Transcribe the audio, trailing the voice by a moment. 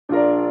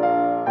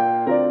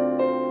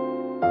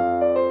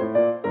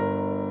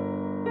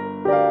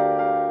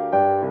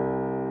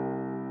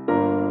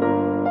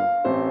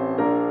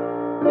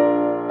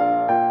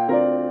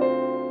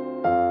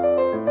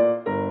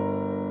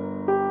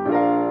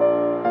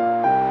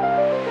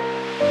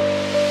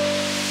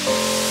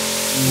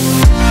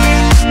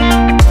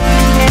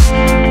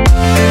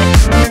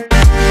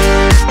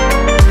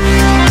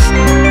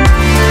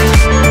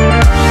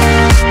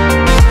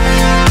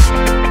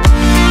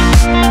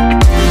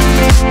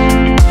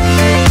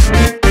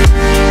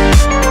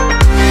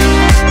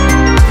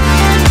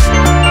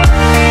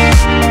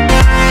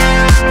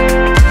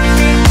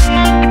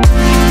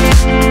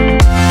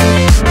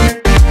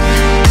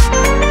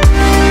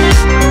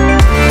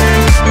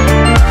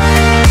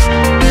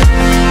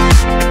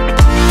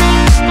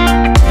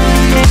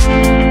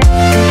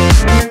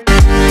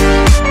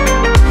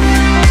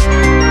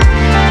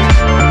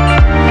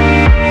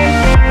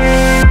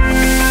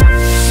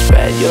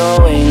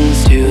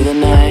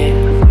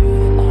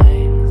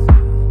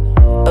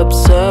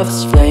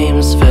Earth's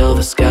flames fill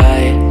the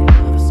sky.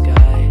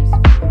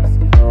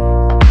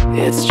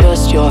 It's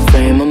just your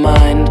frame of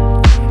mind.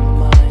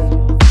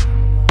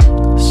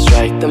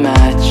 Strike the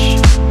match,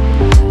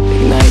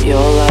 ignite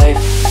your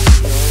life.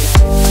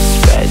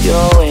 Spread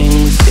your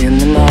wings in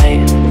the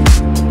night.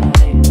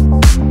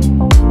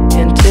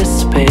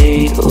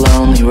 Anticipate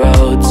lonely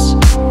roads.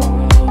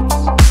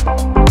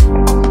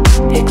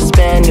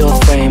 Expand your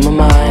frame of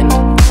mind.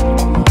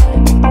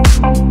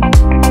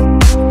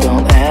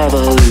 Don't ever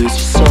lose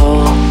your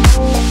soul.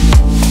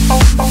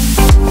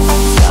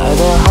 Fly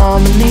the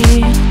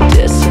harmony,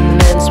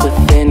 dissonance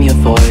within your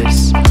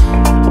voice.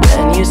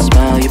 When you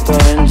smile, you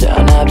burn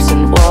down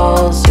absent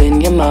walls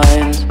in your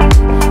mind.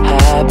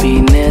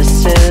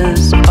 Happiness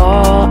is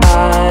all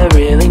I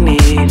really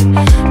need.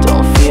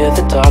 Don't fear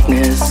the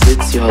darkness,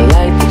 it's your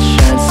light that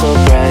shines so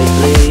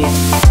brightly.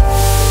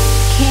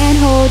 Can't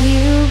hold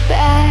you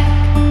back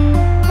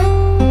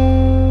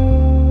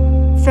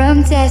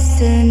from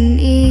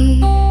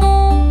destiny.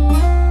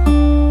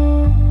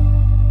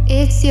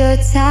 It's your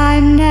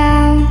time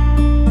now.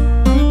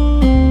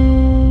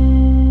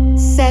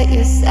 Set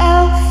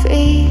yourself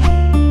free.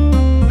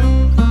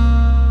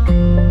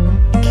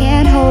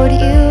 Can't hold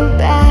you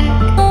back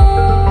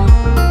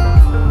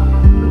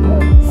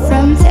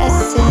from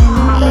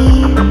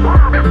destiny.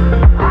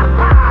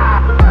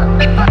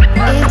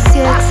 It's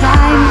your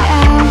time now.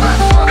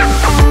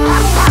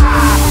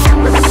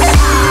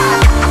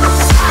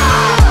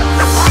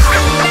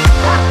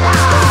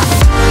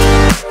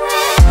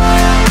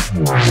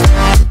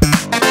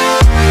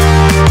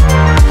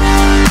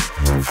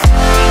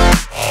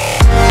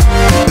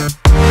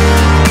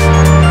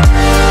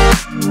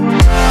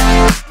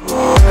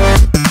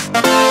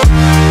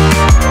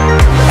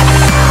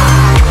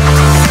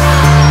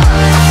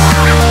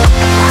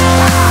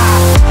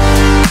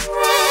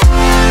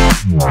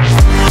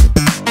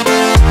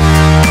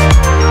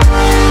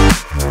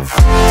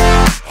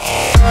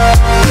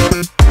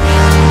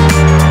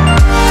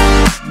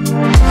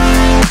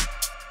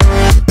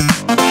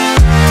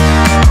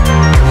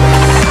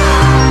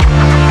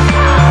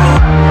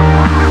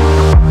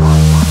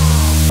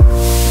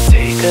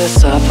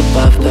 Up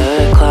above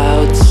the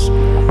clouds,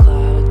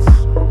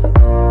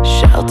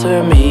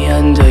 shelter me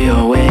under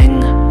your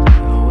wing.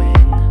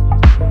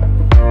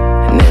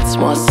 And it's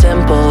more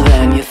simple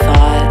than you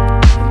thought,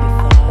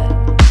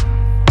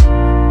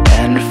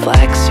 and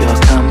reflects your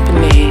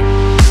company.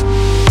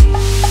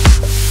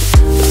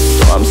 The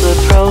storm's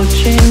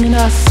approaching and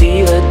I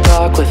see the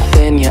dark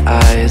within your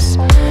eyes.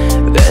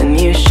 Then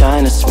you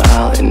shine a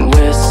smile and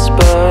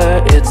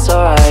whisper, it's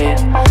alright.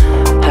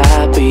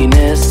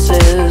 Happiness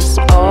is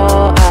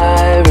all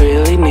I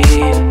really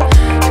need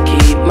to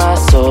keep my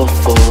soul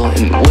full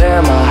and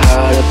wear my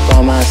heart up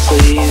on my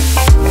sleeve.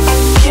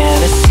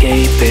 Can't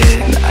escape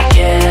it, and I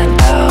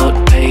can't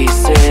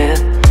outpace it.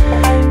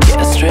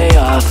 Get straight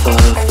off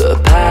of the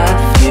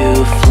path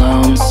you've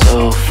flown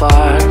so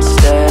far.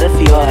 Instead of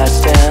your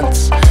last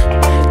dance,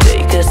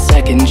 take a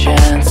second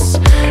chance.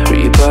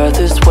 Rebirth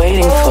is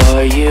waiting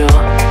for you.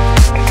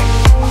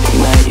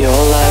 Ignite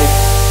your life.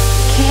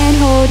 Can't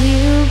hold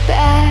you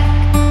back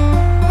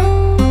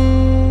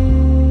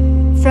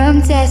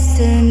from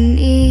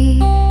destiny.